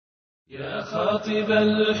يا خاطب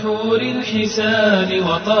الحور الحسان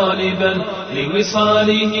وطالبا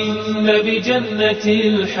لوصالهن بجنة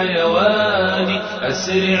الحيوان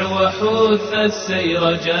أسرع وحث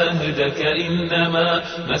السير جاهدك إنما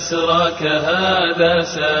مسراك هذا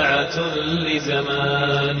ساعة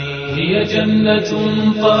لزمان هي جنة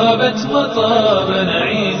طابت وطاب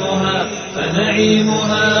نعيمها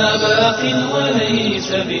فنعيمها باق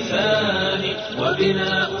وليس بفان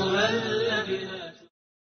وبناؤها اللبنات.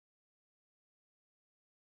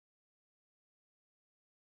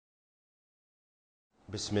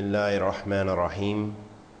 بسم الله الرحمن الرحيم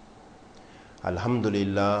الحمد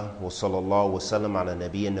لله وصلى الله وسلم على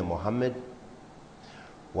نبينا محمد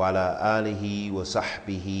وعلى آله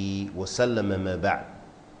وصحبه وسلم ما بعد.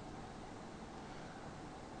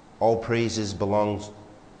 All praises belong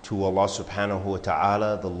to Allah subhanahu wa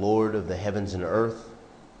ta'ala, the Lord of the heavens and earth.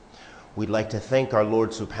 We'd like to thank our Lord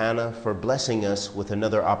subhanahu for blessing us with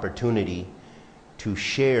another opportunity to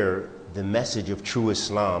share the message of true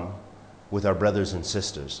Islam with our brothers and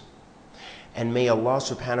sisters. And may Allah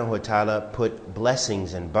subhanahu wa ta'ala put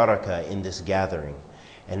blessings and barakah in this gathering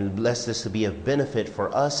and bless this to be of benefit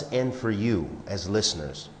for us and for you as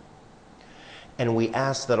listeners. And we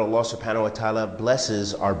ask that Allah subhanahu wa ta'ala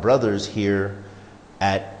blesses our brothers here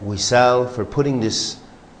at Wisal for putting this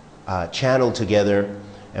channel together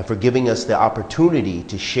and for giving us the opportunity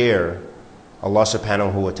to share Allah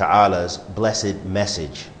subhanahu wa ta'ala's blessed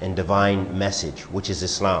message and divine message, which is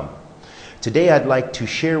Islam. Today I'd like to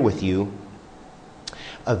share with you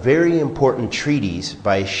a very important treatise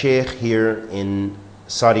by a Sheikh here in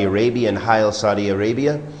Saudi Arabia, in Ahl Saudi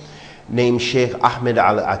Arabia, named Sheikh Ahmed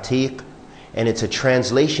al-Atiq, and it's a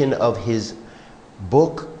translation of his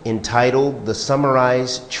book entitled The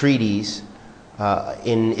Summarized Treatise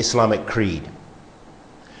in Islamic Creed.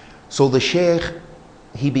 So the Sheikh,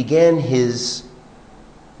 he began his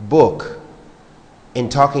book in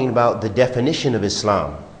talking about the definition of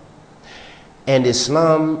Islam. And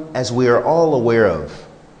Islam, as we are all aware of,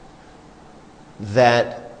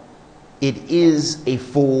 that it is a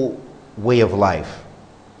full way of life.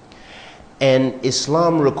 And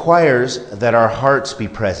Islam requires that our hearts be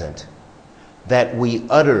present, that we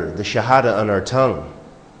utter the shahada on our tongue,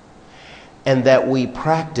 and that we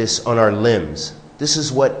practice on our limbs. This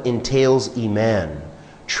is what entails iman,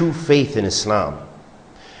 true faith in Islam.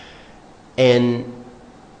 And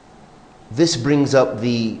this brings up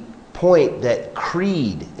the point that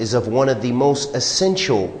creed is of one of the most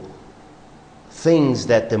essential things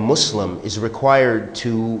that the Muslim is required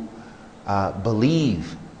to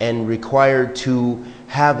believe and required to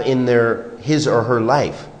have in his or her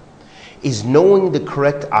life, is knowing the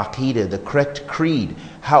correct aqeedah, the correct creed,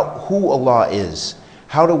 who Allah is,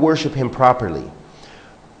 how to worship Him properly,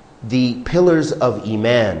 the pillars of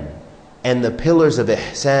iman and the pillars of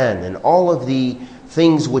ihsan and all of the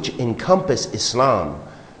things which encompass Islam.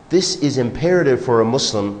 This is imperative for a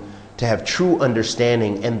Muslim to have true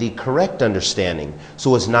understanding and the correct understanding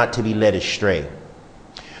so as not to be led astray.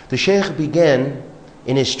 The Sheikh began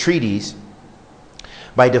in his treatise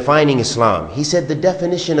by defining Islam. He said the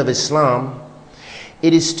definition of Islam,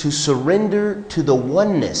 it is to surrender to the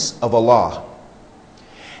oneness of Allah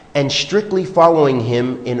and strictly following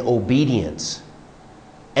Him in obedience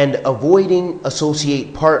and avoiding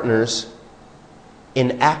associate partners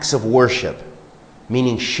in acts of worship,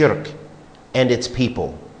 meaning shirk and its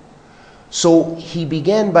people. So he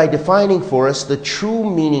began by defining for us the true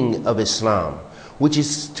meaning of Islam, which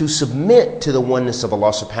is to submit to the oneness of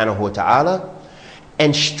Allah subhanahu wa ta'ala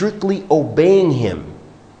and strictly obeying Him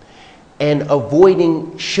and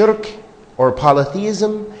avoiding shirk or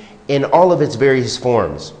polytheism in all of its various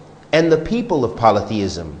forms and the people of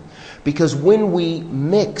polytheism. Because when we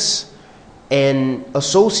mix and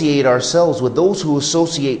associate ourselves with those who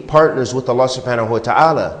associate partners with Allah subhanahu wa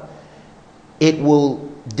ta'ala, it will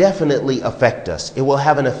definitely affect us. It will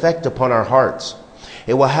have an effect upon our hearts.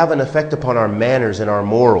 It will have an effect upon our manners and our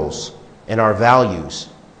morals and our values.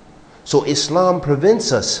 So Islam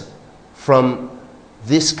prevents us from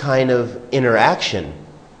this kind of interaction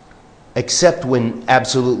except when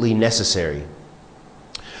absolutely necessary.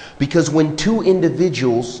 Because when two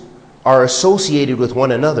individuals are associated with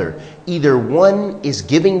one another, either one is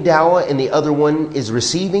giving dawah and the other one is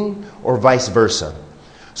receiving, or vice versa.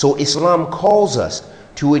 So Islam calls us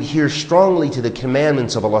to adhere strongly to the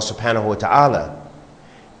commandments of Allah subhanahu wa ta'ala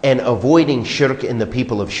and avoiding shirk in the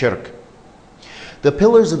people of shirk. The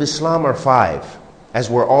pillars of Islam are 5, as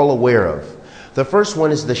we're all aware of. The first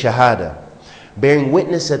one is the shahada, bearing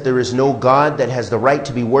witness that there is no God that has the right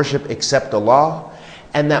to be worshipped except Allah,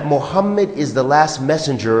 and that Muhammad is the last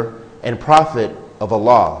messenger and prophet of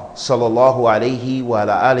Allah sallallahu alayhi wa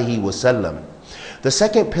ala alihi wasallam. The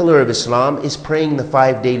second pillar of Islam is praying the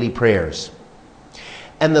 5 daily prayers.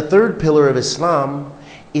 And the third pillar of Islam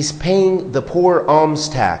is paying the poor alms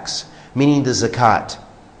tax, meaning the zakat.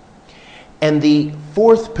 And the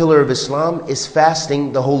fourth pillar of Islam is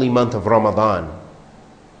fasting the holy month of Ramadan.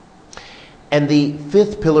 And the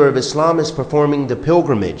fifth pillar of Islam is performing the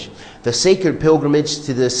pilgrimage, the sacred pilgrimage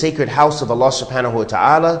to the sacred house of Allah subhanahu wa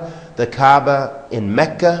ta'ala, the Kaaba in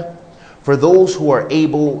Mecca, for those who are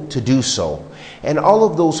able to do so. And all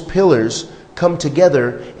of those pillars come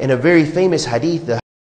together in a very famous hadith, the